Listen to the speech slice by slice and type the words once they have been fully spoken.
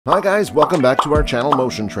Hi guys, welcome back to our channel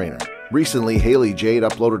Motion Trainer. Recently, Hailie Jade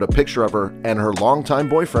uploaded a picture of her and her longtime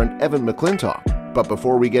boyfriend, Evan McClintock. But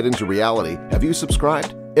before we get into reality, have you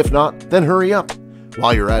subscribed? If not, then hurry up.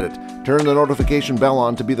 While you're at it, turn the notification bell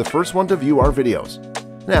on to be the first one to view our videos.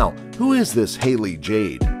 Now, who is this Hailie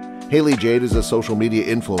Jade? Hailie Jade is a social media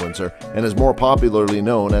influencer and is more popularly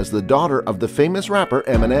known as the daughter of the famous rapper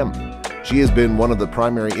Eminem. She has been one of the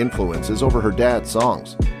primary influences over her dad's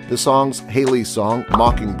songs. The songs Hailie's song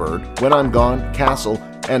Mockingbird, When I'm Gone, Castle,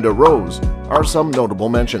 and A Rose are some notable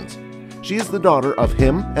mentions. She is the daughter of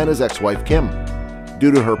him and his ex-wife Kim.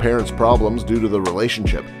 Due to her parents' problems due to the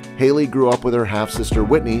relationship, Hailie grew up with her half-sister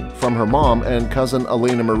Whitney from her mom and cousin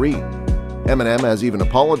Elena Marie. Eminem has even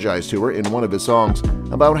apologized to her in one of his songs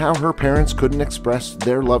about how her parents couldn't express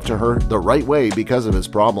their love to her the right way because of his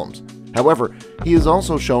problems. However, he has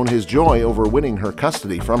also shown his joy over winning her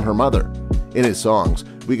custody from her mother. In his songs,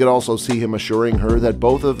 we could also see him assuring her that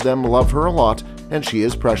both of them love her a lot and she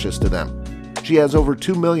is precious to them. She has over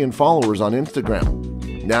 2 million followers on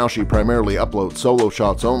Instagram. Now she primarily uploads solo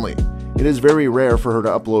shots only. It is very rare for her to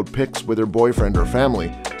upload pics with her boyfriend or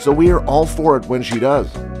family, so we are all for it when she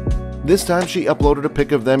does. This time she uploaded a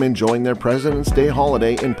pic of them enjoying their President's Day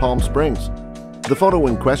holiday in Palm Springs. The photo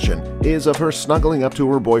in question is of her snuggling up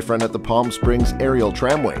to her boyfriend at the Palm Springs aerial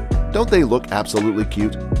tramway. Don't they look absolutely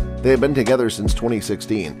cute? They have been together since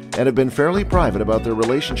 2016 and have been fairly private about their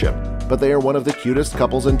relationship, but they are one of the cutest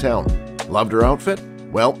couples in town. Loved her outfit?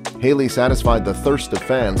 Well, Hailie satisfied the thirst of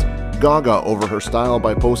fans gaga over her style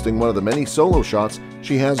by posting one of the many solo shots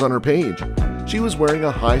she has on her page. She was wearing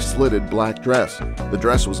a high-slitted black dress. The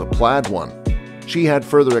dress was a plaid one. She had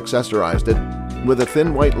further accessorized it with a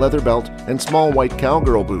thin white leather belt and small white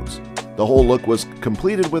cowgirl boots. The whole look was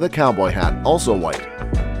completed with a cowboy hat, also white.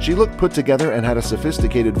 She looked put together and had a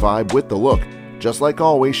sophisticated vibe with the look. Just like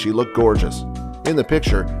always, she looked gorgeous. In the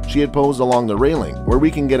picture, she had posed along the railing, where we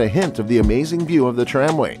can get a hint of the amazing view of the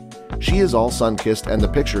tramway. She is all sun-kissed and the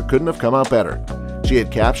picture couldn't have come out better. She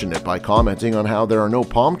had captioned it by commenting on how there are no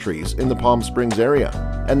palm trees in the Palm Springs area,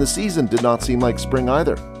 and the season did not seem like spring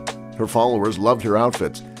either. Her followers loved her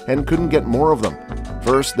outfits and couldn't get more of them.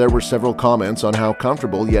 First, there were several comments on how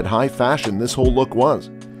comfortable yet high fashion this whole look was.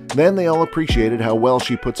 Then they all appreciated how well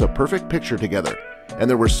she puts a perfect picture together, and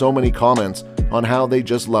there were so many comments on how they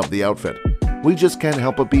just loved the outfit. We just can't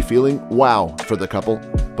help but be feeling wow for the couple,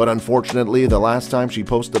 but unfortunately the last time she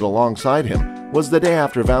posted alongside him was the day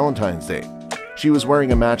after Valentine's Day. She was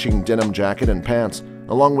wearing a matching denim jacket and pants,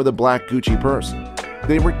 along with a black Gucci purse.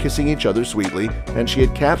 They were kissing each other sweetly, and she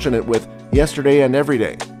had captioned it with, "Yesterday and every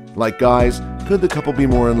day." Like, guys, could the couple be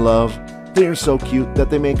more in love? They are so cute that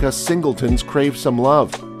they make us singletons crave some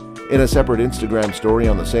love. In a separate Instagram story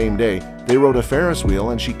on the same day, they rode a Ferris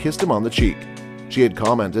wheel and she kissed him on the cheek. She had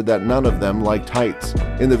commented that none of them liked heights.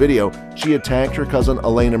 In the video, she had tagged her cousin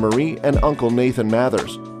Elena Marie and Uncle Nathan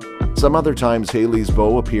Mathers. Some other times Hailie's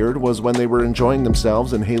beau appeared was when they were enjoying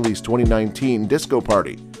themselves in Hailie's 2019 disco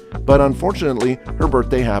party. But unfortunately, her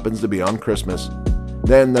birthday happens to be on Christmas.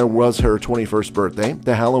 Then there was her 21st birthday,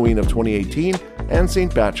 the Halloween of 2018, and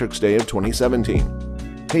St. Patrick's Day of 2017.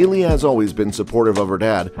 Hailie has always been supportive of her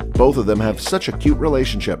dad. Both of them have such a cute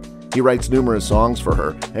relationship. He writes numerous songs for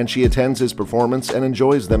her, and she attends his performance and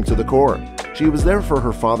enjoys them to the core. She was there for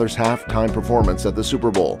her father's halftime performance at the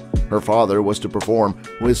Super Bowl. Her father was to perform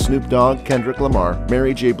with Snoop Dogg, Kendrick Lamar,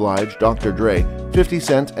 Mary J. Blige, Dr. Dre, 50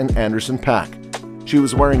 Cent, and Anderson .Paak. She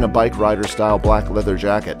was wearing a bike rider-style black leather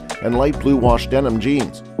jacket and light blue wash denim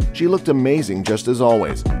jeans. She looked amazing just as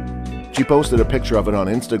always. She posted a picture of it on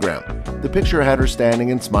Instagram. The picture had her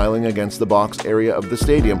standing and smiling against the box area of the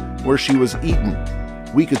stadium where she was eaten.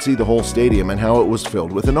 We could see the whole stadium and how it was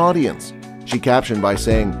filled with an audience. She captioned by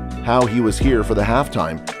saying how he was here for the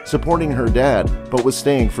halftime, supporting her dad, but was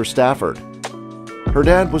staying for Stafford. Her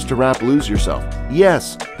dad was to rap Lose Yourself.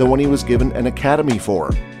 Yes, the one he was given an Academy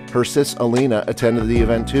for. Her sis Alina attended the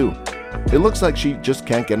event too. It looks like she just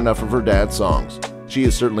can't get enough of her dad's songs. She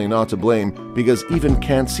is certainly not to blame because Even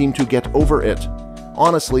can't seem to get over it.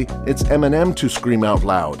 Honestly, it's Eminem to scream out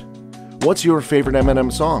loud. What's your favorite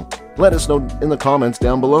Eminem song? Let us know in the comments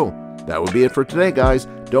down below. That would be it for today, guys.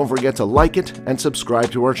 Don't forget to like it and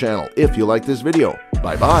subscribe to our channel if you like this video.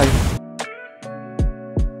 Bye-bye.